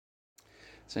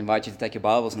So I invite you to take your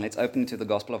Bibles and let's open to the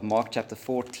Gospel of Mark chapter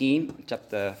 14.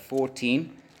 Chapter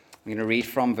 14, we're going to read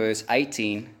from verse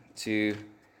 18 to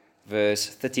verse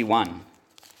 31.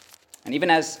 And even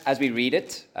as we read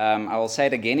it, I will say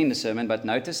it again in the sermon, but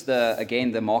notice the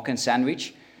Markan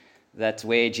sandwich, that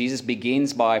where Jesus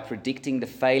begins by predicting the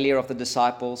failure of the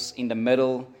disciples, in the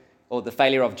middle, or the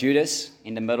failure of Judas,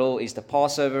 in the middle is the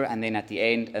Passover, and then at the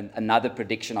end, another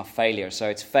prediction of failure. So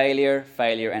it's failure,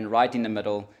 and right in the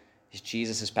middle is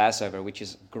Jesus' Passover, which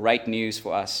is great news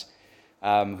for us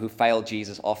who fail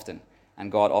Jesus often and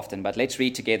God often. But let's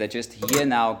read together, just hear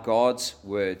now God's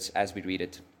words as we read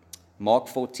it. Mark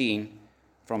 14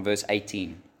 from verse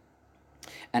 18.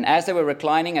 And as they were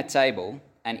reclining at table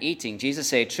and eating, Jesus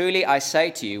said, "Truly I say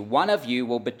to you, one of you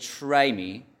will betray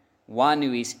me, one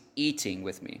who is eating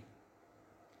with me."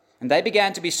 And they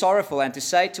began to be sorrowful and to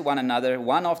say to one another,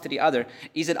 one after the other,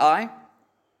 "Is it I?"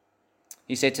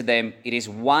 He said to them, "It is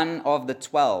one of the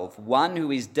 12, one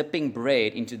who is dipping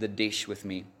bread into the dish with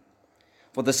me.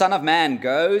 For the Son of Man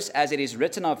goes as it is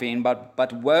written of him,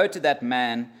 but woe to that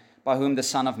man by whom the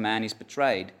Son of Man is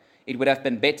betrayed. It would have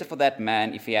been better for that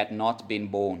man if he had not been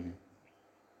born."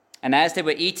 And as they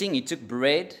were eating, he took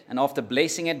bread, and after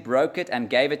blessing it, broke it and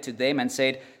gave it to them and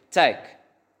said, "Take,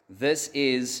 this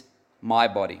is my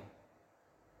body."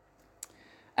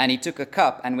 And he took a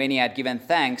cup, and when he had given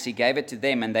thanks, he gave it to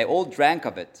them, and they all drank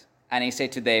of it. And he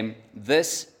said to them,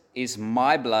 "This is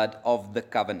my blood of the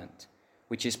covenant,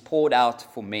 which is poured out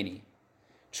for many.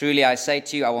 Truly I say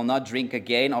to you, I will not drink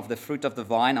again of the fruit of the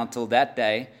vine until that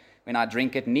day when I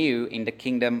drink it new in the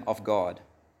kingdom of God."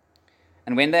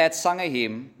 And when they had sung a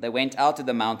hymn, they went out to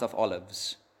the Mount of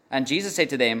Olives. And Jesus said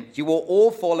to them, "You will all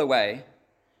fall away,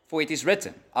 for it is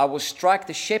written, I will strike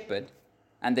the shepherd,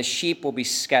 and the sheep will be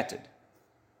scattered.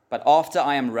 But after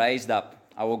I am raised up,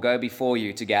 I will go before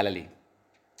you to Galilee."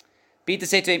 Peter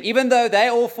said to him, "Even though they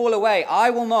all fall away, I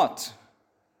will not."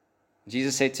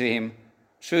 Jesus said to him,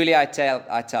 "Truly I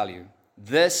tell you,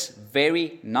 this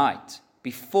very night,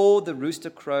 before the rooster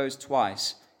crows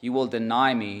twice, you will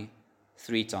deny me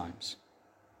 3 times.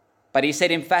 But he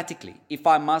said emphatically, "If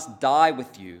I must die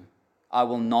with you, I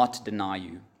will not deny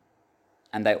you."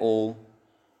 And they all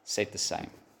said the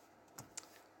same.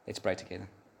 Let's pray together.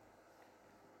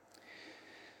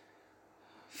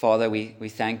 Father, we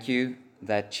thank you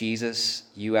that Jesus,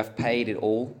 you have paid it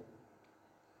all,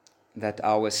 that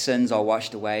our sins are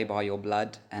washed away by your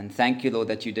blood. And thank you, Lord,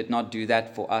 that you did not do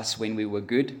that for us when we were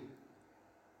good.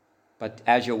 But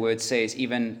as your word says,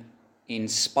 even in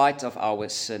spite of our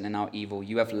sin and our evil,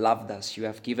 you have loved us. You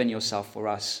have given yourself for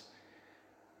us.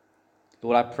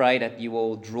 Lord, I pray that you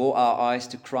will draw our eyes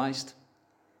to Christ.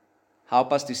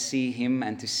 Help us to see him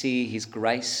and to see his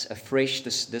grace afresh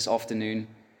this afternoon.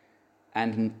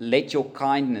 And let your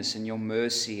kindness and your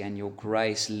mercy and your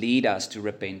grace lead us to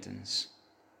repentance.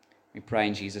 We pray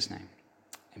in Jesus' name.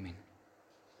 Amen.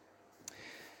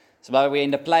 So, beloved, we're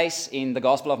in the place in the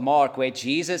Gospel of Mark where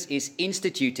Jesus is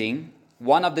instituting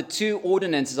one of the 2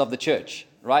 ordinances of the church,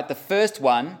 right? The first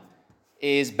one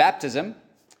is baptism.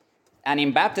 And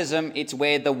in baptism, it's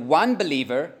where the one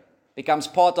believer becomes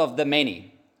part of the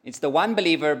many. It's the one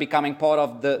believer becoming part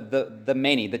of the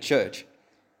many, the church.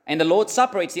 And the Lord's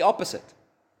Supper, it's the opposite.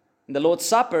 In the Lord's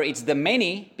Supper, it's the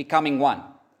many becoming one.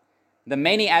 The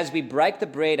many, as we break the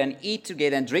bread and eat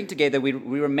together and drink together, we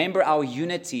remember our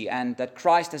unity and that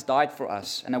Christ has died for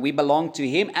us and that we belong to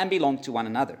him and belong to one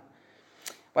another.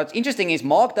 What's interesting is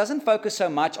Mark doesn't focus so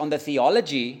much on the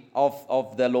theology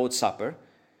of the Lord's Supper,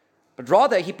 but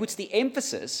rather he puts the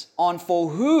emphasis on for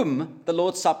whom the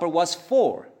Lord's Supper was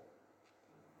for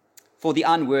the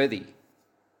unworthy,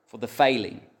 for the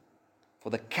failing, for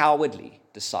the cowardly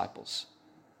disciples.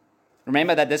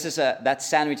 Remember that this is that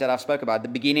sandwich that I've spoke about. The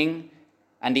beginning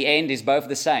and the end is both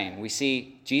the same. We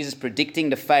see Jesus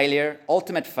predicting the failure,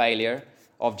 ultimate failure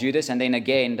of Judas, and then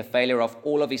again the failure of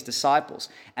all of his disciples.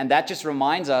 And that just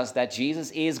reminds us that Jesus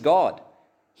is God.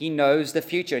 He knows the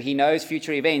future. He knows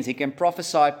future events. He can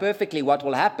prophesy perfectly what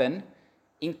will happen,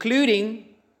 including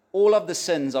all of the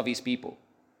sins of his people,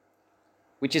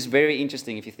 which is very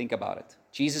interesting if you think about it.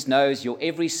 Jesus knows your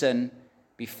every sin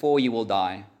before you will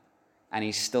die, and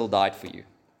he still died for you,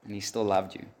 and he still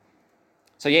loved you.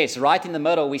 So yes, right in the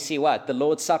middle we see what? The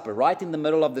Lord's Supper, right in the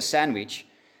middle of the sandwich.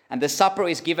 And the supper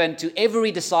is given to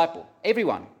every disciple,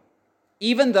 everyone,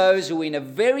 even those who in a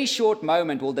very short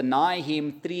moment will deny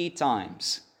him 3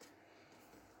 times.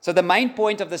 So the main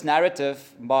point of this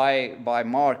narrative by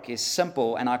Mark is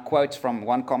simple, and I quote from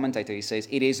one commentator. He says,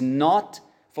 "It is not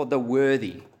for the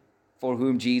worthy for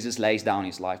whom Jesus lays down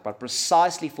his life, but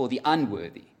precisely for the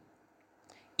unworthy,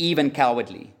 even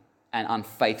cowardly and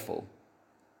unfaithful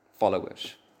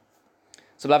followers."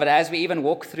 So, beloved, as we even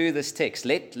walk through this text,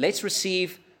 let's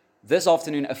receive this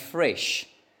afternoon afresh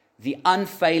the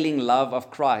unfailing love of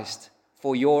Christ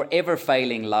for your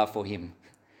ever-failing love for him.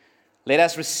 Let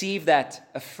us receive that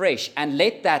afresh, and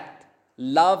let that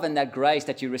love and that grace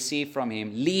that you receive from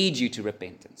him lead you to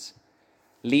repentance,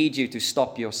 lead you to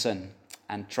stop your sin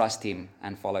and trust him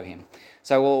and follow him.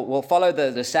 So we'll follow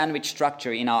the sandwich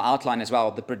structure in our outline as well.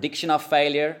 The prediction of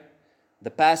failure, the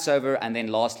Passover, and then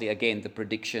lastly, again, the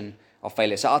prediction of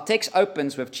failure. So our text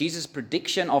opens with Jesus'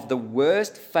 prediction of the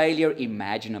worst failure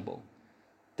imaginable,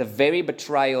 the very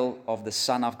betrayal of the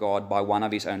Son of God by one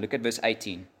of his own. Look at verse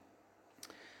 18.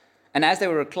 And as they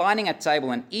were reclining at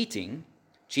table and eating,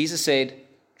 Jesus said,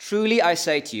 "Truly I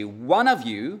say to you, one of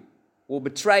you will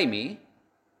betray me,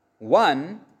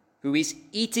 one who is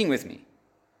eating with me."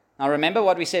 Now remember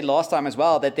what we said last time as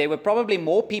well, that there were probably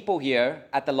more people here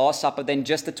at the Last Supper than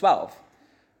just the 12.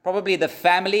 Probably the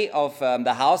family of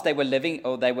the house they were living,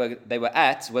 or they were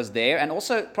at, was there, and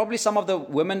also probably some of the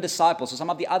women disciples or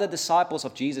some of the other disciples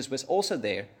of Jesus was also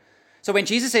there. So when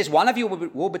Jesus says, "One of you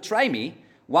will betray me,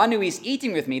 one who is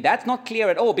eating with me," that's not clear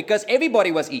at all, because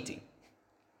everybody was eating.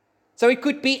 So it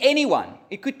could be anyone.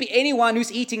 It could be anyone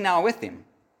who's eating now with him.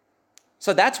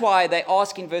 So that's why they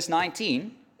ask in verse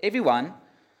 19, everyone,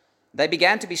 they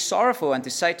began to be sorrowful and to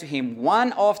say to him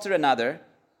one after another,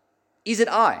 "Is it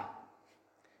I?"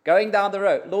 Going down the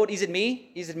road, "Lord, is it me?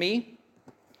 Is it me?"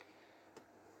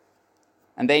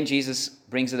 And then Jesus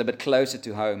brings it a bit closer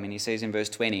to home, and he says in verse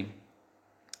 20,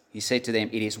 he said to them,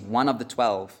 "It is one of the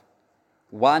 12,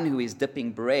 one who is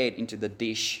dipping bread into the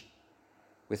dish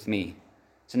with me."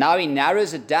 So now he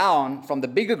narrows it down from the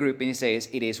bigger group, and he says,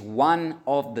 it is one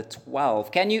of the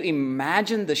 12. Can you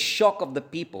imagine the shock of the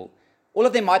people? All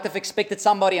of them might have expected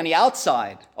somebody on the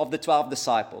outside of the 12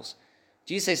 disciples.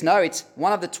 Jesus says, no, it's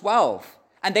one of the 12.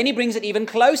 And then he brings it even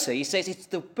closer. He says it's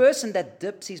the person that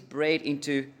dips his bread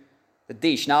into the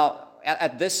dish. Now,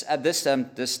 at this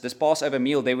Passover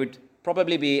meal, there would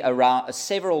probably be around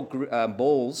several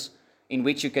bowls in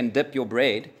which you can dip your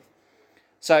bread.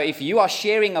 So if you are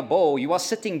sharing a bowl, you are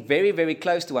sitting very, very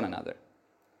close to one another.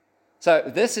 So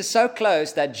this is so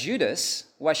close that Judas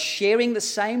was sharing the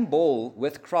same bowl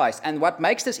with Christ. And what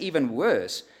makes this even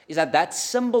worse is that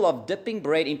symbol of dipping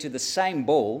bread into the same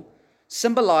bowl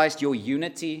symbolized your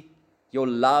unity, your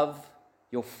love,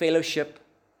 your fellowship,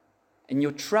 and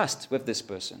your trust with this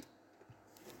person.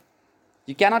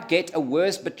 You cannot get a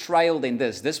worse betrayal than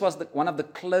this. This was one of the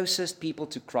closest people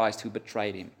to Christ who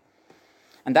betrayed him.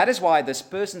 And that is why this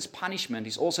person's punishment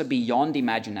is also beyond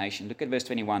imagination. Look at verse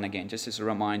 21 again, just as a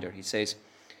reminder. He says,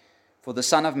 "For the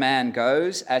Son of Man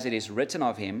goes as it is written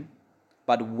of him,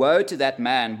 but woe to that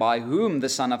man by whom the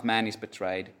Son of Man is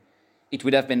betrayed. It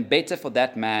would have been better for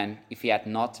that man if he had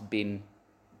not been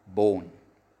born."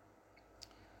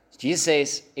 Jesus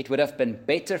says it would have been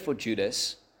better for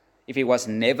Judas if he was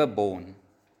never born,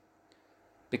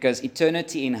 because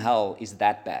eternity in hell is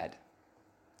that bad.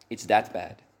 It's that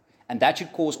bad. And that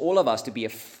should cause all of us to be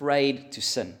afraid to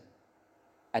sin,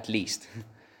 at least.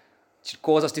 It should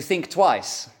cause us to think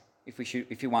twice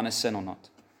if you want to sin or not.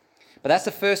 But that's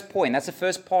the first point. That's the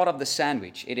first part of the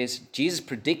sandwich. It is Jesus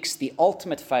predicts the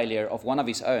ultimate failure of one of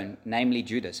his own, namely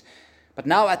Judas. But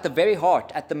now at the very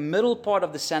heart, at the middle part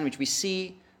of the sandwich, we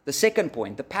see the second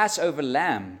point, the Passover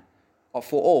lamb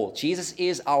for all. Jesus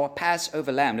is our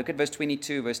Passover lamb. Look at verse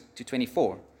 22, verse to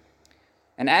 24.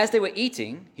 "And as they were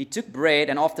eating, he took bread,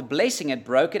 and after blessing it,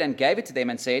 broke it and gave it to them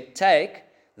and said, 'Take,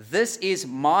 this is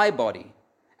my body.'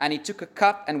 And he took a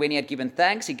cup, and when he had given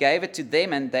thanks, he gave it to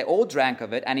them, and they all drank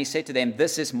of it. And he said to them,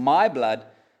 'This is my blood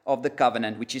of the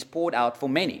covenant, which is poured out for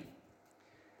many.'"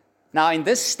 Now, in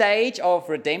this stage of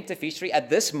redemptive history, at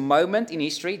this moment in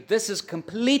history, this is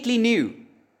completely new.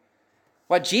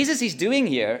 What Jesus is doing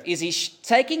here is he's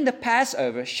taking the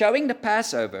Passover, showing the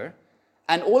Passover,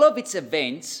 and all of its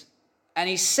events, and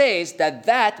he says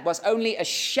that was only a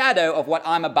shadow of what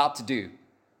I'm about to do.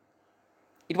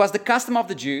 It was the custom of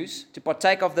the Jews to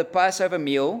partake of the Passover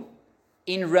meal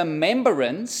in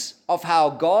remembrance of how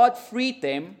God freed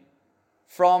them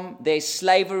from their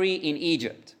slavery in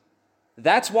Egypt.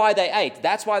 That's why they ate.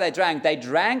 That's why they drank. They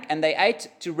drank and they ate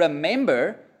to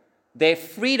remember their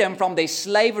freedom from their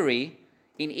slavery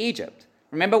in Egypt.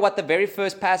 Remember what the very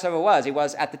first Passover was. It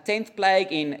was at the 10th plague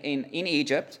in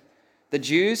Egypt. The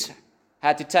Jews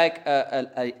had to take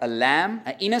a lamb,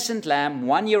 an innocent lamb,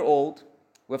 1 year old,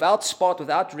 without spot,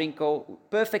 without wrinkle,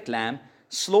 perfect lamb,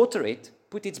 slaughter it,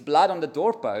 put its blood on the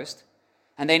doorpost,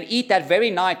 and then eat that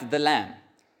very night the lamb.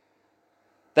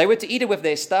 They were to eat it with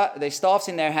their staffs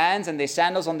in their hands and their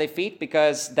sandals on their feet,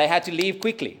 because they had to leave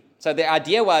quickly. So the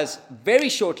idea was very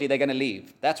shortly they're going to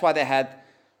leave. That's why they had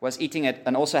was eating it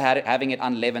and also having it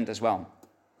unleavened as well.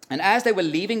 And as they were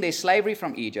leaving their slavery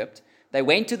from Egypt, they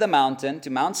went to the mountain, to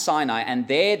Mount Sinai, and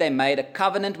there they made a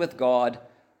covenant with God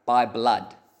by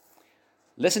blood.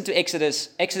 Listen to Exodus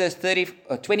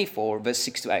 24, verse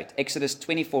 6 to 8. Exodus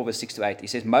 24, verse 6 to 8. He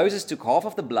says, Moses took half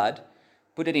of the blood,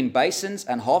 put it in basins,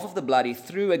 and half of the blood he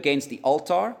threw against the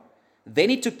altar. Then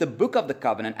he took the book of the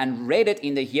covenant and read it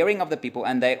in the hearing of the people,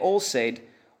 and they all said,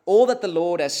 all that the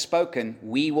Lord has spoken,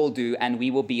 we will do, and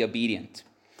we will be obedient.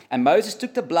 And Moses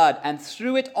took the blood and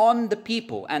threw it on the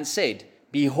people and said,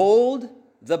 behold,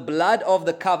 the blood of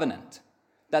the covenant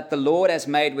that the Lord has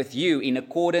made with you in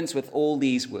accordance with all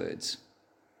these words.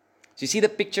 So you see the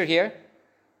picture here?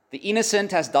 The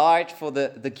innocent has died for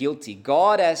the guilty.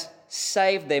 God has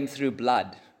saved them through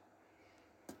blood.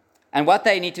 And what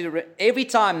they need to do, every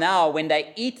time now when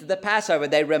they eat the Passover,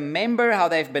 they remember how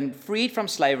they've been freed from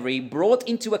slavery, brought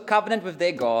into a covenant with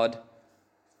their God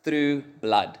through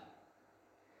blood.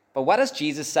 But what does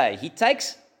Jesus say? He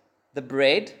takes the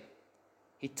bread,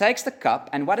 he takes the cup,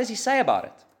 and what does he say about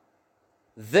it?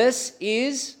 This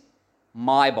is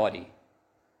my body.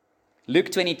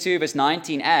 Luke 22 verse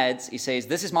 19 adds, he says,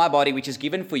 this is my body which is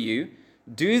given for you.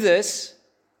 Do this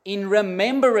in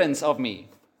remembrance of me.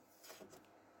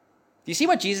 Do you see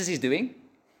what Jesus is doing?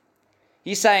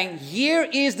 He's saying, here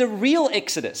is the real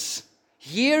Exodus.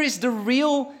 Here is the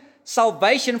real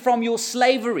salvation from your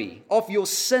slavery, of your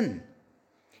sin.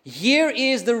 Here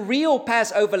is the real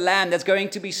Passover lamb that's going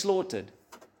to be slaughtered.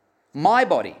 My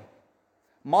body,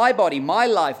 my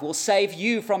life will save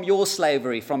you from your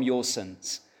slavery, from your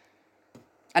sins.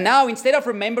 And now, instead of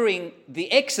remembering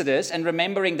the Exodus and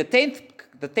remembering the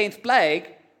 10th plague,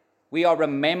 we are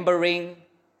remembering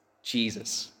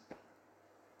Jesus.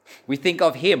 We think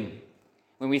of him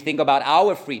when we think about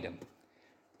our freedom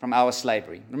from our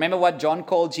slavery. Remember what John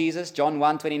called Jesus? John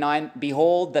 1:29,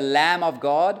 behold, the Lamb of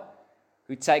God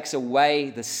who takes away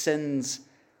the sins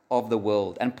of the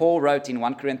world. And Paul wrote in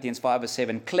 1 Corinthians 5 verse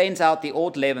 7, cleanse out the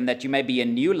old leaven that you may be a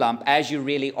new lump as you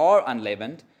really are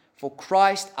unleavened. For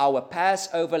Christ, our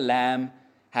Passover lamb,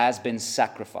 has been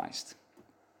sacrificed.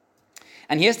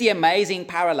 And here's the amazing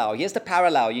parallel. Here's the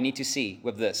parallel you need to see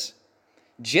with this.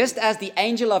 Just as the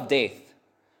angel of death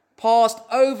passed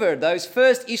over those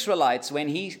first Israelites when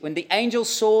the angel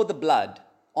saw the blood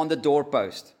on the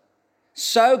doorpost,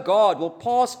 so God will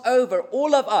pass over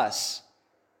all of us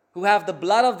who have the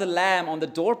blood of the Lamb on the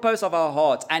doorpost of our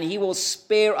hearts, and he will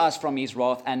spare us from his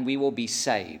wrath, and we will be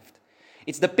saved.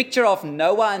 It's the picture of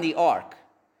Noah and the ark.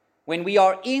 When we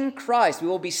are in Christ, we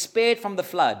will be spared from the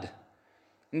flood.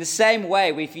 In the same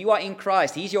way, if you are in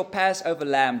Christ, he's your Passover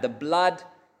lamb. The blood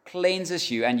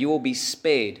cleanses you, and you will be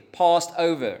spared, passed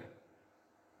over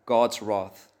God's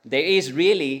wrath. There is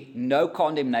really no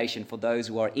condemnation for those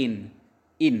who are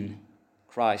in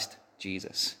Christ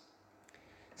Jesus.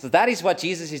 So that is what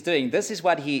Jesus is doing. This is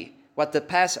what the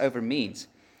Passover means.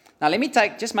 Now let me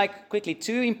make quickly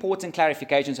two important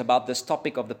clarifications about this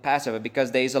topic of the Passover,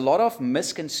 because there is a lot of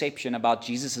misconception about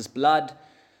Jesus' blood,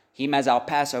 him as our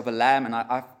Passover lamb, and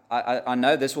I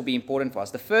know this will be important for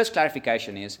us. The first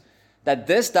clarification is that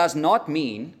this does not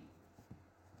mean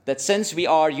that since we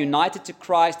are united to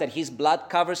Christ, that his blood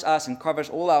covers us and covers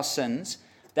all our sins,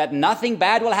 that nothing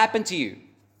bad will happen to you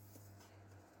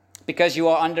because you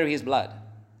are under his blood.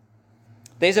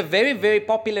 There's a very, very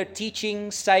popular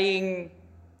teaching, saying,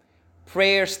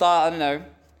 prayer style,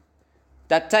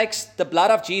 that takes the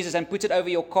blood of Jesus and puts it over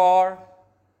your car,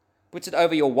 puts it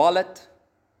over your wallet,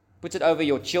 puts it over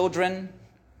your children,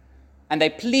 and they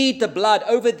plead the blood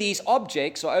over these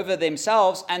objects or over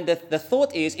themselves, and the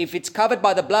thought is, if it's covered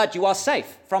by the blood, you are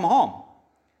safe from harm.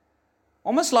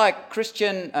 Almost like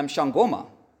Christian Shangoma,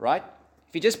 right?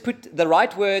 If you just put the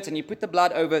right words and you put the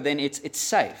blood over, then it's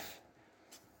safe.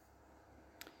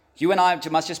 You and I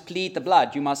must just plead the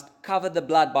blood. You must cover the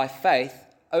blood by faith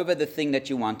over the thing that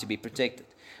you want to be protected.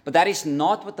 But that is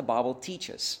not what the Bible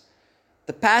teaches.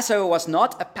 The Passover was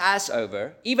not a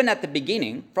Passover, even at the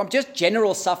beginning, from just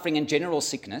general suffering and general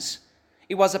sickness.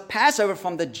 It was a Passover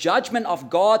from the judgment of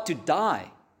God to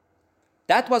die.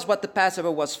 That was what the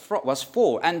Passover was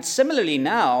for. And similarly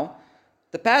now,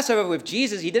 the Passover with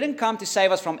Jesus, he didn't come to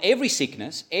save us from every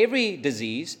sickness, every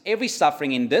disease, every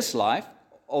suffering in this life,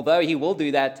 although he will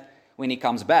do that when he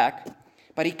comes back.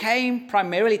 But he came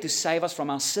primarily to save us from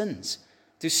our sins,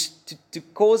 to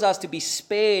cause us to be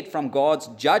spared from God's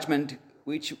judgment,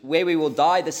 where we will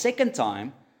die the second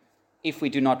time if we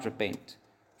do not repent,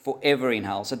 forever in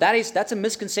hell. So that's a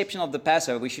misconception of the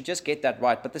Passover. We should just get that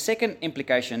right. But the second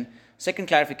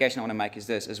clarification I want to make is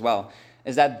this as well,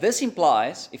 is that this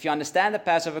implies, if you understand the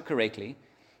Passover correctly,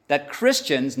 that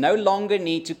Christians no longer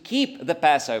need to keep the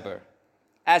Passover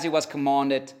as it was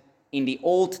commanded in the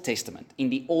Old Testament, in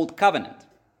the Old Covenant.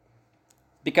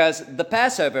 Because the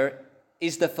Passover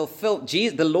is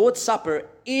the Lord's Supper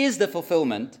is the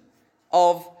fulfillment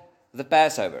of the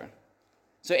Passover.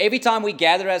 So every time we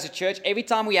gather as a church, every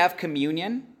time we have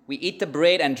communion, we eat the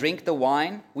bread and drink the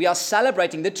wine, we are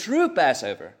celebrating the true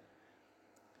Passover.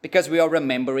 Because we are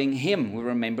remembering Him, we're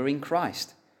remembering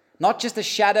Christ. Not just a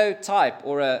shadow type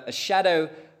or a shadow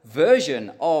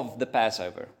version of the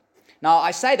Passover. Now,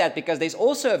 I say that because there's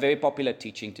also a very popular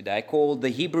teaching today called the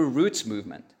Hebrew Roots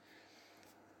movement.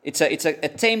 It's an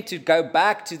attempt to go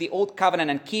back to the Old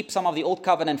Covenant and keep some of the Old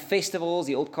Covenant festivals,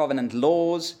 the Old Covenant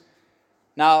laws.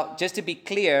 Now, just to be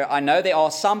clear, I know there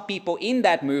are some people in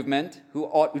that movement who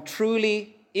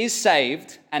truly is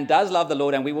saved and does love the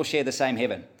Lord, and we will share the same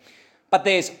heaven. But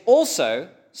there's also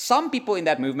some people in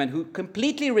that movement who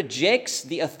completely rejects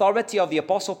the authority of the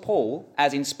Apostle Paul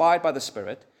as inspired by the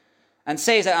Spirit and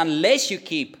says that unless you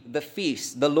keep the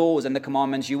feasts, the laws, and the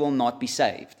commandments, you will not be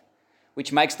saved,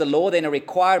 which makes the law then a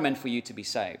requirement for you to be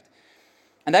saved.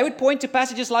 And they would point to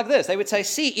passages like this. They would say,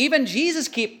 see, even Jesus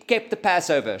kept the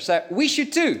Passover, so we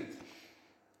should too.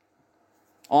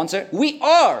 Answer, we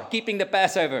are keeping the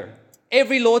Passover.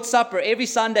 Every Lord's Supper, every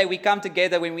Sunday we come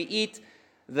together when we eat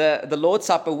the Lord's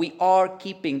Supper, we are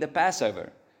keeping the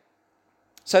Passover.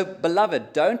 So,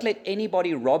 beloved, don't let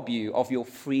anybody rob you of your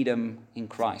freedom in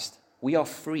Christ. We are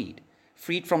freed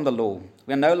from the law.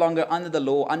 We are no longer under the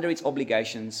law, under its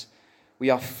obligations. We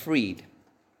are freed.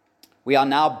 We are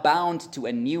now bound to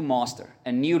a new master,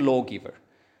 a new lawgiver,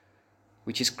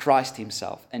 which is Christ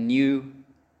Himself, a new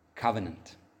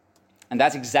covenant. And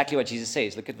that's exactly what Jesus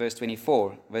says. Look at verse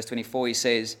 24. Verse 24, He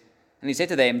says, and He said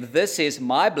to them, this is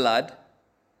my blood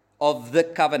of the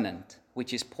covenant,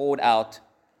 which is poured out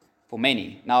for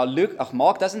many. Now,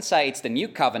 Mark doesn't say it's the new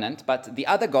covenant, but the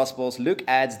other Gospels, Luke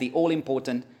adds the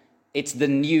all-important, it's the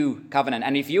new covenant.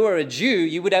 And if you were a Jew,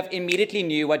 you would have immediately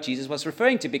knew what Jesus was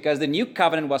referring to, because the new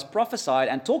covenant was prophesied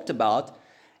and talked about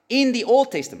in the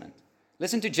Old Testament.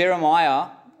 Listen to Jeremiah.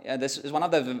 This is one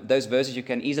of those verses you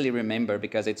can easily remember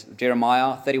because it's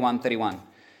Jeremiah 31:31.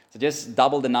 So just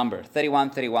double the number.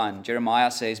 31:31.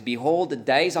 Jeremiah says, behold, the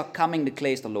days are coming,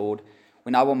 declares the Lord,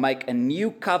 when I will make a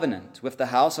new covenant with the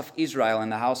house of Israel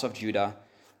and the house of Judah,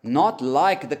 not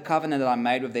like the covenant that I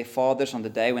made with their fathers on the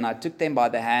day when I took them by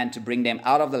the hand to bring them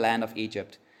out of the land of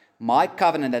Egypt. My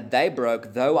covenant that they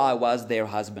broke, though I was their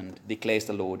husband, declares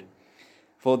the Lord.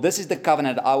 For this is the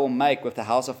covenant I will make with the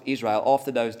house of Israel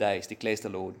after those days, declares the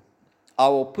Lord. I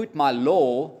will put my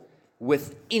law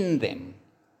within them,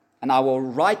 and I will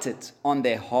write it on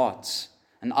their hearts,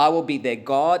 and I will be their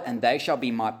God, and they shall be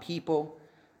my people.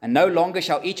 And no longer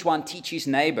shall each one teach his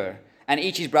neighbor and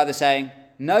each his brother, saying,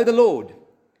 know the Lord,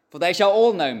 for they shall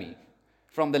all know me,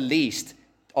 from the least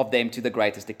of them to the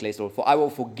greatest, declares the Lord. For I will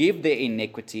forgive their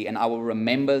iniquity, and I will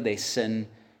remember their sin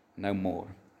no more.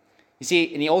 You see,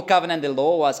 in the Old Covenant, the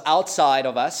law was outside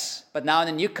of us, but now in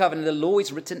the New Covenant, the law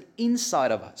is written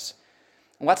inside of us.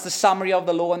 And what's the summary of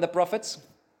the law and the prophets?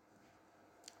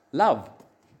 Love.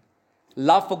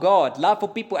 Love for God, love for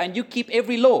people, and you keep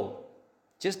every law.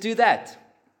 Just do that.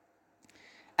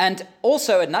 And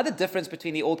also another difference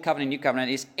between the Old Covenant and New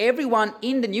Covenant is everyone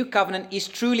in the New Covenant is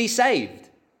truly saved,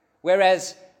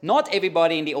 whereas not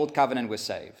everybody in the Old Covenant was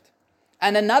saved.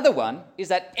 And another one is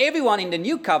that everyone in the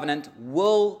New Covenant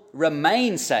will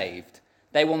remain saved.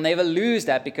 They will never lose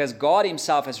that because God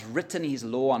Himself has written His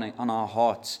law on our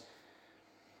hearts.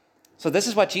 So this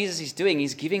is what Jesus is doing.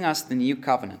 He's giving us the New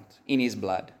Covenant in His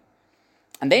blood.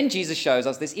 And then Jesus shows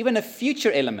us there's even a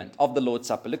future element of the Lord's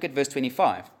Supper. Look at verse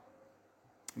 25.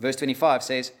 Verse 25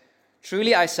 says,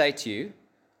 truly I say to you,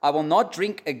 I will not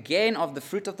drink again of the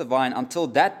fruit of the vine until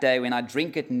that day when I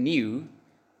drink it new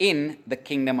in the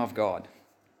kingdom of God.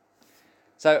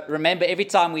 So remember, every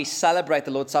time we celebrate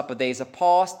the Lord's Supper, there's a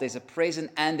past, there's a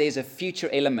present, and there's a future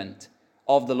element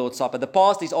of the Lord's Supper. The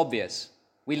past is obvious.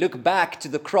 We look back to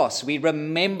the cross. We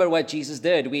remember what Jesus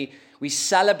did. We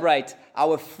celebrate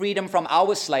our freedom from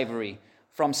our slavery,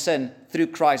 from sin, through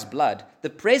Christ's blood. The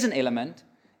present element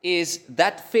is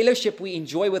that fellowship we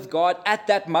enjoy with God at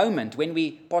that moment. When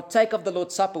we partake of the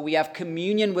Lord's Supper, we have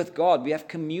communion with God, we have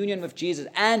communion with Jesus,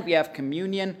 and we have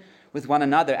communion with one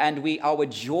another. And our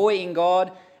joy in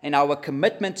God and our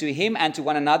commitment to Him and to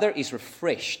one another is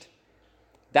refreshed.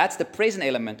 That's the present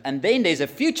element. And then there's a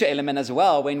future element as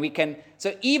well when we can.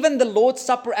 So even the Lord's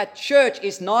Supper at church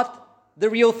is not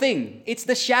the real thing. It's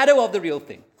the shadow of the real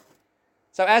thing.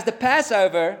 So as the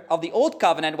Passover of the Old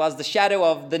Covenant was the shadow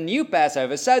of the new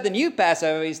Passover, so the new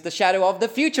Passover is the shadow of the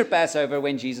future Passover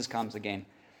when Jesus comes again,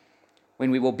 when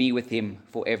we will be with Him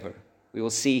forever. we will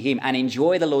see him and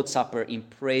enjoy the Lord's Supper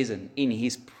in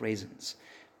his presence.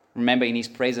 Remember, in his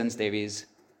presence there is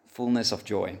fullness of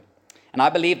joy. And I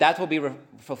believe that will be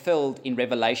fulfilled in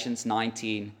Revelations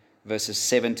 19, verses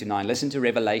 7 to 9. Listen to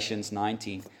Revelations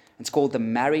 19. It's called the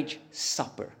marriage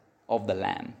supper of the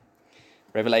Lamb.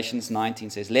 Revelations 19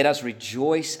 says, "Let us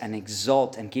rejoice and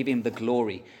exult and give him the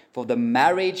glory, for the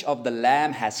marriage of the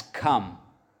Lamb has come,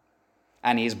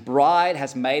 and his bride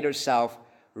has made herself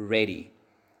ready.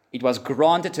 It was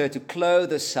granted her to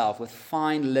clothe herself with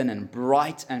fine linen,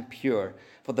 bright and pure,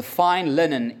 for the fine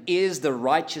linen is the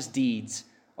righteous deeds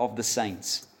of the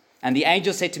saints. And the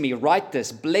angel said to me, write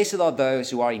this, blessed are those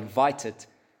who are invited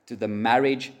to the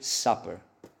marriage supper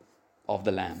of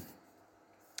the Lamb."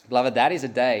 Beloved, that is a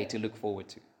day to look forward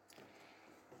to.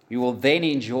 We will then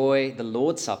enjoy the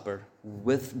Lord's Supper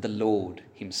with the Lord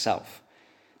himself.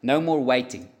 No more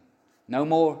waiting. No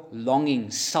more longing,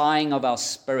 sighing of our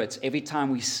spirits every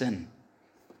time we sin.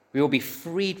 We will be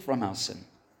freed from our sin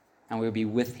and we will be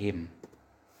with him.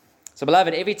 So,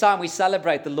 beloved, every time we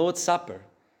celebrate the Lord's Supper,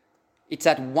 it's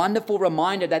that wonderful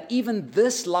reminder that even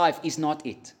this life is not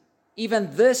it.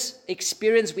 Even this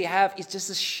experience we have is just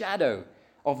a shadow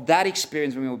of that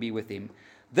experience when we will be with him.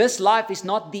 This life is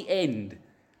not the end.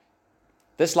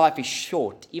 This life is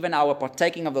short. Even our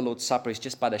partaking of the Lord's Supper is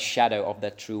just but a shadow of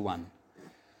that true one.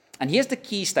 And here's the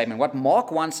key statement. What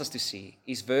Mark wants us to see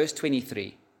is verse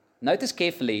 23. Notice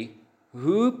carefully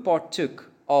who partook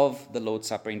of the Lord's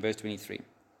Supper in verse 23.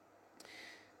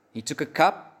 He took a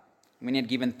cup. When he had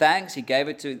given thanks, he gave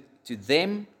it to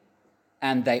them,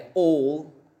 and they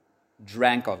all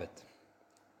drank of it.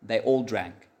 They all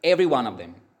drank. Every one of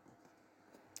them.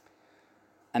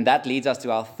 And that leads us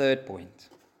to our third point.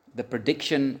 The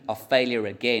prediction of failure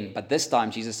again. But this time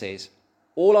Jesus says,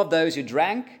 all of those who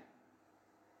drank,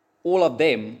 all of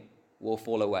them will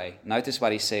fall away. Notice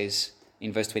what he says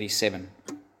in verse 27.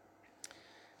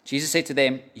 Jesus said to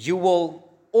them, you will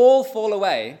all fall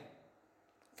away,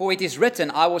 for it is written,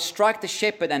 I will strike the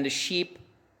shepherd and the sheep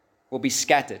will be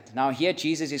scattered. Now here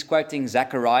Jesus is quoting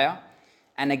Zechariah.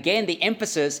 And again, the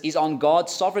emphasis is on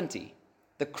God's sovereignty.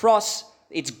 The cross,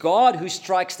 it's God who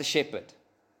strikes the shepherd.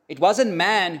 It wasn't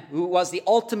man who was the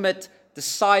ultimate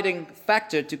deciding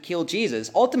factor to kill Jesus.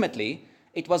 Ultimately,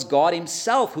 it was God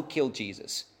himself who killed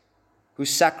Jesus, who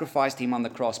sacrificed him on the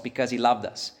cross because he loved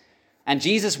us. And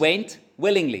Jesus went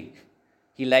willingly.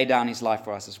 He laid down his life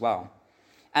for us as well.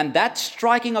 And that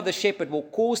striking of the shepherd will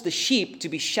cause the sheep to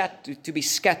be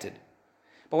scattered.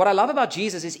 But what I love about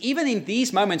Jesus is even in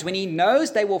these moments when he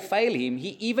knows they will fail him,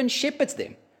 he even shepherds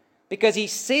them. Because he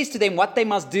says to them what they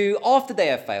must do after they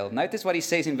have failed. Notice what he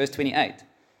says in verse 28.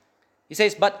 He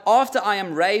says, but after I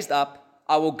am raised up,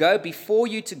 I will go before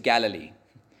you to Galilee.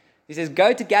 He says,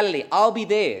 go to Galilee, I'll be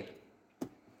there.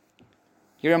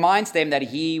 He reminds them that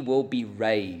he will be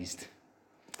raised.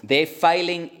 Their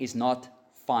failing is not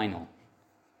final.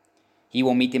 He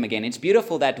will meet them again. It's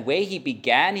beautiful that where he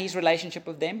began his relationship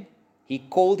with them, he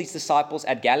called his disciples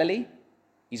at Galilee,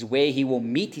 is where he will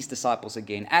meet his disciples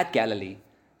again at Galilee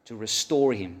to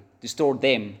restore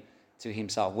them to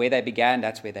himself. Where they began,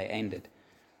 that's where they ended.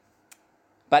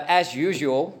 But as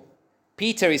usual,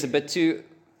 Peter is a bit too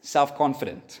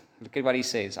self-confident. Look at what he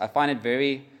says. I find it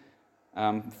very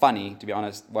funny, to be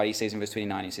honest, what he says in verse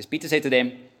 29. He says, Peter said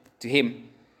to him,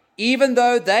 even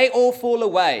though they all fall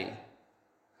away,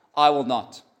 I will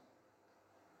not.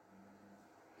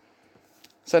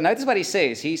 So notice what he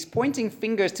says. He's pointing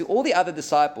fingers to all the other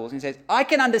disciples. And he says, I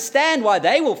can understand why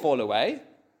they will fall away,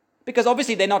 because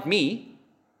obviously they're not me.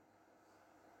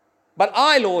 But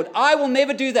I, Lord, I will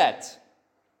never do that.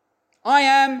 I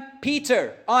am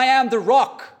Peter. I am the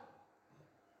rock.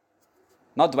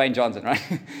 Not Dwayne Johnson, right?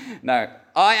 No,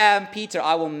 I am Peter.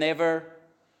 I will never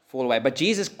fall away. But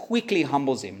Jesus quickly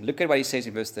humbles him. Look at what he says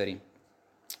in verse 30.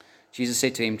 Jesus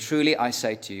said to him, truly I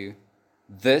say to you,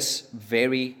 this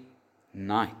very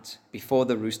night, before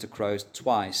the rooster crows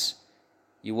twice,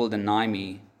 you will deny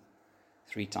me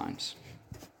 3 times.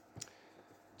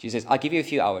 Jesus says, I'll give you a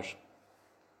few hours.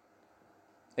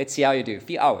 Let's see how you do. A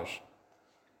few hours.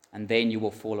 And then you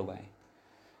will fall away.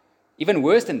 Even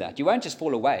worse than that, you won't just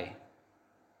fall away.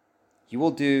 You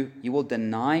will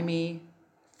deny me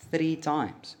 3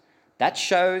 times. That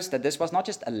shows that this was not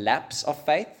just a lapse of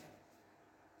faith.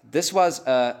 This was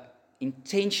an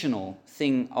intentional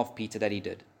thing of Peter that he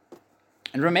did.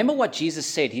 And remember what Jesus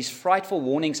said, his frightful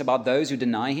warnings about those who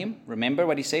deny him. Remember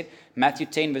what he said? Matthew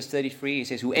 10 verse 33, he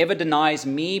says, whoever denies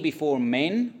me before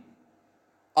men,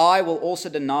 I will also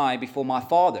deny before my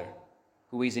Father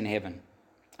who is in heaven.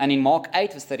 And in Mark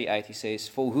 8 verse 38, he says,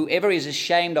 for whoever is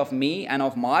ashamed of me and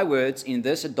of my words in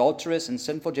this adulterous and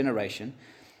sinful generation,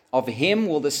 Of him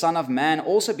will the Son of Man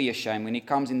also be ashamed when he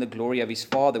comes in the glory of his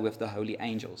Father with the holy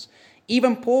angels.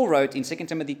 Even Paul wrote in 2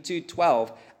 Timothy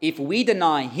 2:12, if we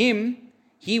deny him,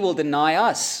 he will deny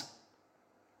us.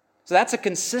 So that's a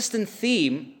consistent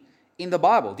theme in the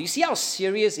Bible. Do you see how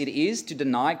serious it is to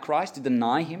deny Christ, to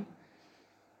deny him?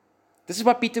 This is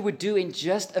what Peter would do in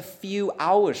just a few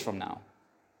hours from now.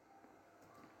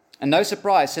 And no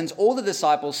surprise, since all the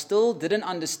disciples still didn't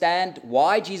understand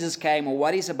why Jesus came or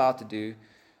what he's about to do,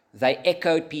 they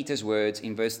echoed Peter's words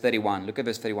in verse 31. Look at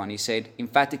verse 31. He said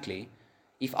emphatically,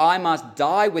 if I must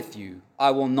die with you,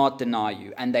 I will not deny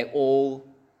you. And they all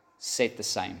said the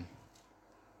same.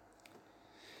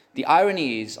 The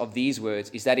irony of these words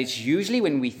is that it's usually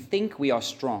when we think we are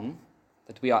strong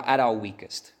that we are at our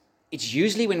weakest. It's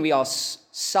usually when we are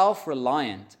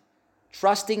self-reliant,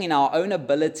 trusting in our own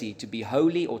ability to be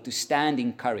holy or to stand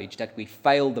in courage, that we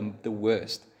fail the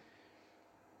worst.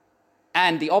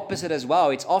 And the opposite as well.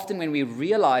 It's often when we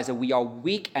realize that we are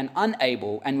weak and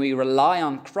unable and we rely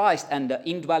on Christ and the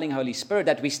indwelling Holy Spirit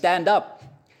that we stand up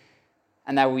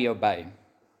and that we obey.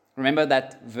 Remember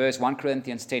that verse 1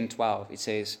 Corinthians 10:12. It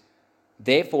says,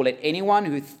 therefore let anyone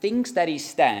who thinks that he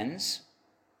stands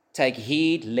take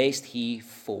heed lest he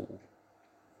fall.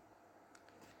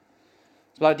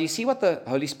 So, do you see what the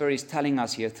Holy Spirit is telling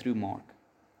us here through Mark?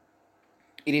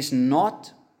 It is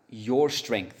not your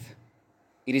strength.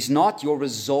 It is not your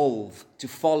resolve to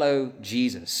follow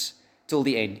Jesus till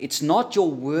the end. It's not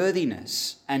your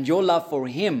worthiness and your love for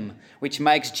him which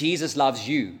makes Jesus loves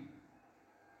you.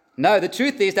 No, the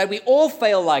truth is that we all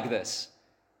fail like this.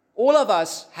 All of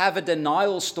us have a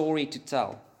denial story to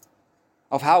tell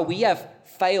of how we have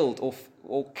failed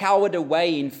or cowered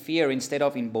away in fear instead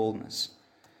of in boldness.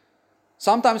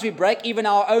 Sometimes we break even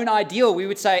our own ideal. We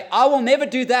would say, I will never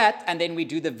do that, and then we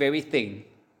do the very thing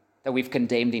that we've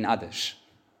condemned in others.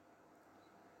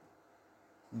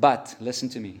 But, listen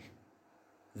to me,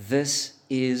 this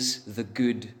is the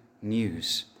good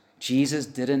news. Jesus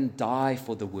didn't die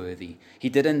for the worthy. He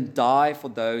didn't die for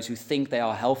those who think they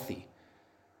are healthy.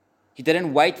 He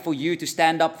didn't wait for you to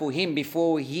stand up for him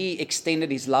before he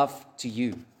extended his love to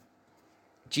you.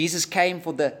 Jesus came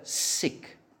for the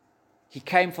sick. He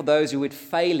came for those who would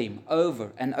fail him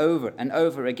over and over and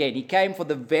over again. He came for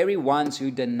the very ones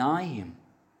who deny him.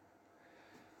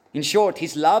 In short,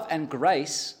 his love and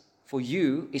grace for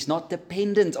you is not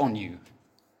dependent on you.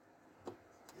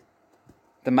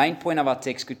 The main point of our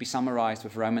text could be summarized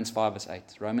with Romans 5 verse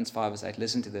 8. Romans 5 verse 8,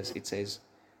 listen to this. It says,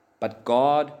 but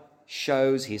God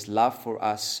shows his love for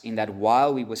us in that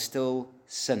while we were still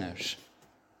sinners,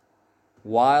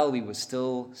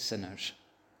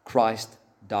 Christ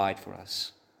died for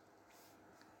us.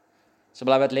 So,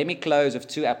 beloved, let me close with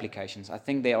two applications. I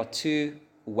think there are two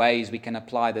ways we can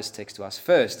apply this text to us.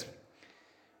 First,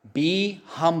 be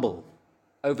humble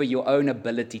over your own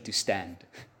ability to stand.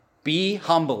 Be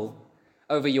humble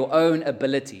over your own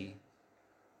ability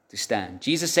to stand.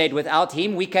 Jesus said, without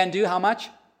him, we can do how much?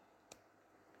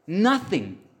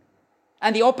 Nothing.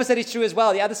 And the opposite is true as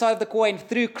well. The other side of the coin,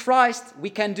 through Christ,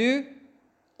 we can do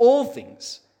all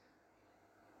things.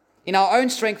 In our own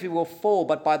strength, we will fall,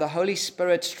 but by the Holy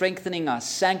Spirit strengthening us,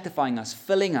 sanctifying us,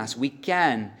 filling us, we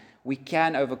can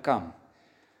overcome.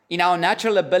 In our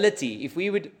natural ability, if we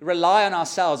would rely on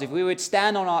ourselves, if we would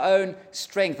stand on our own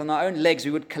strength, on our own legs,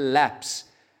 we would collapse.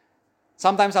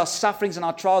 Sometimes our sufferings and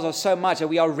our trials are so much that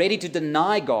we are ready to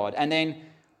deny God. And then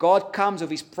God comes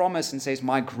with his promise and says,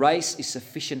 my grace is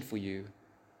sufficient for you.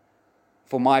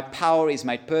 For my power is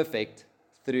made perfect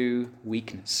through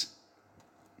weakness.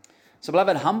 So,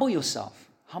 beloved, humble yourself.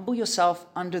 Humble yourself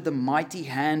under the mighty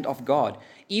hand of God.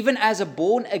 Even as a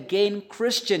born-again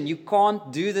Christian, you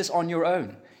can't do this on your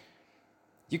own.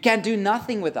 You can do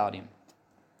nothing without him.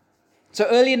 So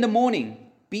early in the morning,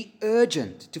 be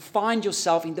urgent to find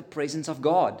yourself in the presence of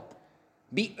God.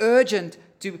 Be urgent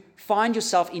to find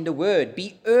yourself in the Word.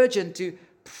 Be urgent to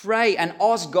pray and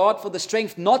ask God for the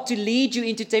strength not to lead you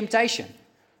into temptation.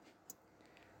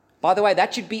 By the way,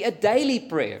 that should be a daily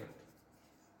prayer.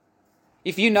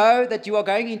 If you know that you are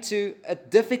going into a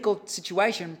difficult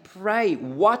situation, pray,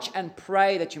 watch and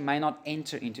pray that you may not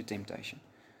enter into temptation.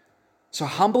 So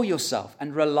humble yourself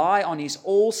and rely on his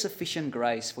all-sufficient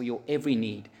grace for your every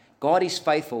need. God is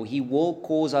faithful. He will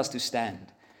cause us to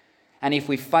stand. And if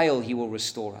we fail, he will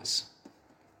restore us.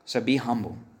 So be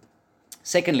humble.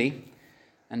 Secondly,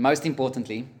 and most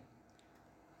importantly,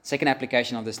 second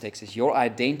application of this text is your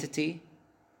identity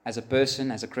as a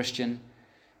person, as a Christian,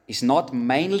 is not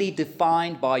mainly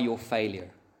defined by your failure,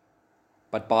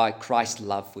 but by Christ's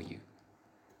love for you.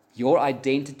 Your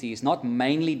identity is not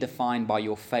mainly defined by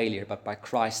your failure, but by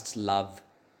Christ's love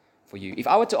for you. If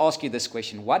I were to ask you this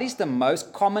question, what is the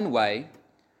most common way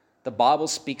the Bible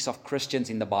speaks of Christians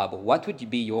in the Bible? What would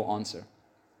be your answer?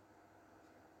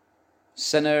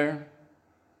 Sinner,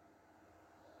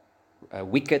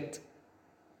 wicked,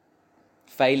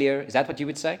 failure. Is that what you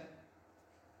would say?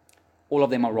 All of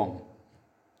them are wrong.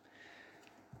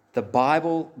 The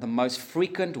Bible, the most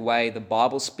frequent way the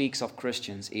Bible speaks of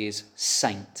Christians is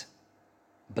saint,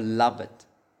 beloved,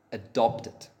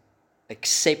 adopted,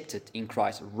 accepted in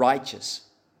Christ, righteous,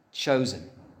 chosen.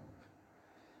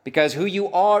 Because who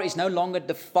you are is no longer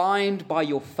defined by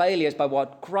your failures, by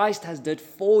what Christ has did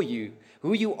for you.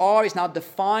 Who you are is now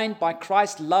defined by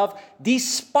Christ's love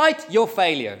despite your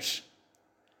failures.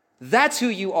 That's who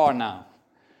you are now.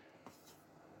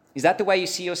 Is that the way you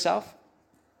see yourself?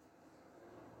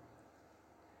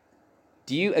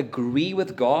 Do you agree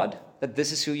with God that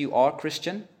this is who you are,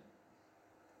 Christian?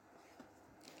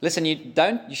 Listen,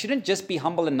 you shouldn't just be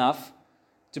humble enough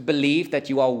to believe that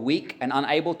you are weak and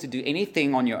unable to do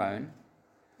anything on your own,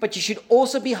 but you should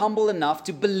also be humble enough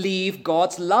to believe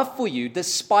God's love for you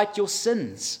despite your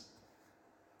sins.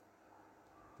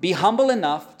 Be humble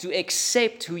enough to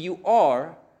accept who you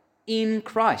are in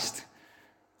Christ,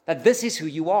 that this is who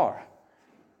you are.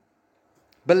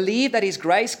 Believe that His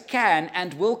grace can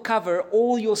and will cover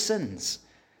all your sins.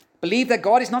 Believe that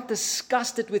God is not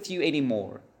disgusted with you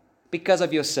anymore because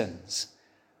of your sins,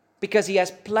 because He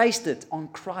has placed it on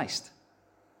Christ.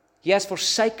 He has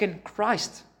forsaken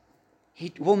Christ.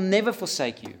 He will never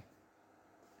forsake you.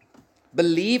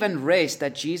 Believe and rest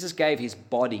that Jesus gave His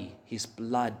body, His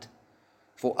blood,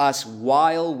 for us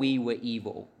while we were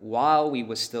evil, while we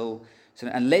were still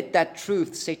sinners. And let that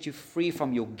truth set you free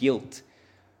from your guilt.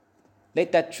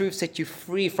 Let that truth set you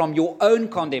free from your own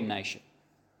condemnation.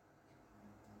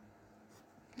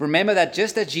 Remember that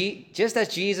just as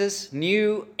Jesus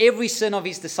knew every sin of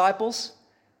His disciples,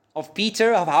 of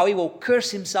Peter, of how he will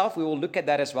curse himself, we will look at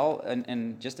that as well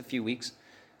in just a few weeks,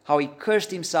 how he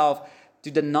cursed himself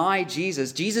to deny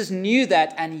Jesus. Jesus knew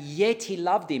that, and yet He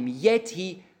loved him, yet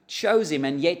He chose him,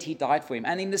 and yet He died for him.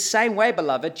 And in the same way,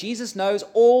 beloved, Jesus knows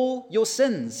all your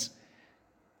sins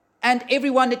and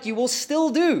everyone that you will still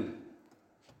do.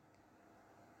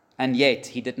 And yet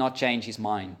He did not change His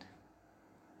mind,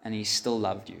 and He still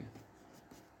loved you.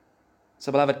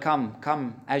 So beloved,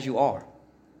 come as you are.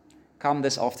 Come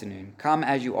this afternoon. Come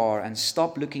as you are and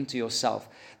stop looking to yourself.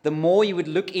 The more you would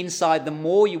look inside, the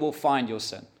more you will find your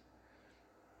sin.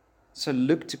 So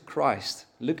look to Christ.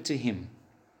 Look to Him.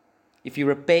 If you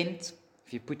repent,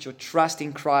 if you put your trust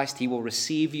in Christ, He will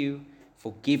receive you,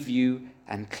 forgive you,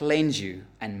 and cleanse you,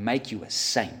 and make you a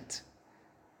saint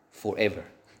forever.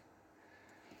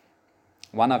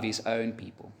 One of His own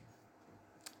people.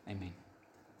 Amen.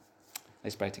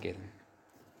 Let's pray together.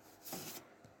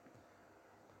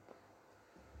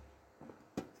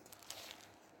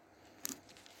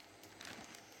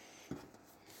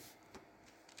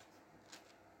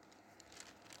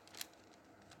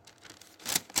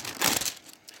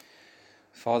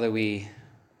 Father, we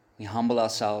humble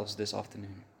ourselves this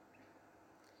afternoon.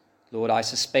 Lord, I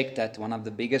suspect that one of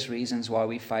the biggest reasons why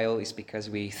we fail is because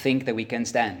we think that we can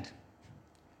stand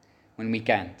when we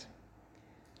can't.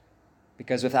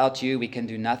 Because without You, we can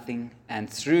do nothing, and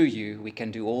through You, we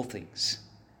can do all things.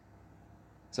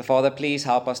 So, Father, please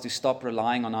help us to stop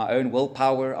relying on our own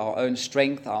willpower, our own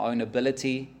strength, our own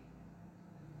ability.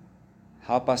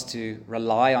 Help us to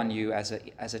rely on You as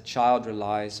a child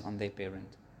relies on their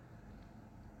parent.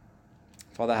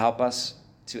 Father, help us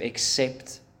to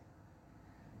accept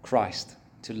Christ,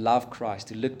 to love Christ,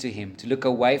 to look to Him, to look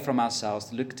away from ourselves,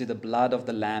 to look to the blood of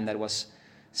the Lamb that was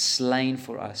slain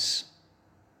for us.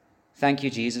 Thank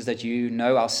You, Jesus, that You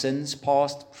know our sins,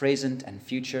 past, present, and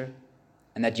future,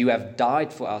 and that You have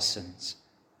died for our sins,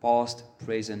 past,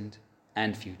 present,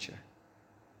 and future.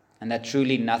 And that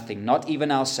truly nothing, not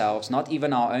even ourselves, not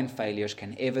even our own failures,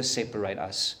 can ever separate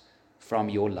us from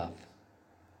Your love.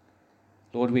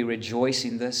 Lord, we rejoice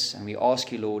in this, and we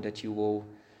ask You, Lord, that You will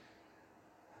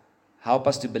help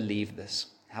us to believe this.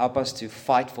 Help us to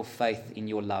fight for faith in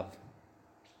Your love.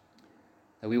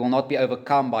 That we will not be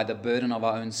overcome by the burden of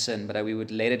our own sin, but that we would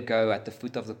let it go at the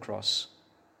foot of the cross.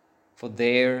 For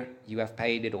there You have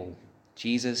paid it all.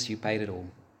 Jesus, You paid it all.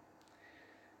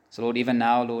 So Lord, even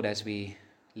now, Lord, as we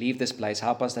leave this place,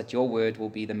 help us that Your word will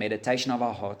be the meditation of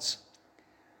our hearts.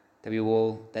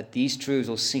 That these truths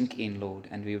will sink in, Lord,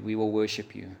 and we will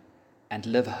worship You and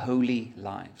live holy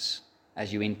lives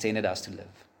as You intended us to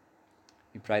live.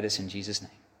 We pray this in Jesus'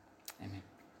 name.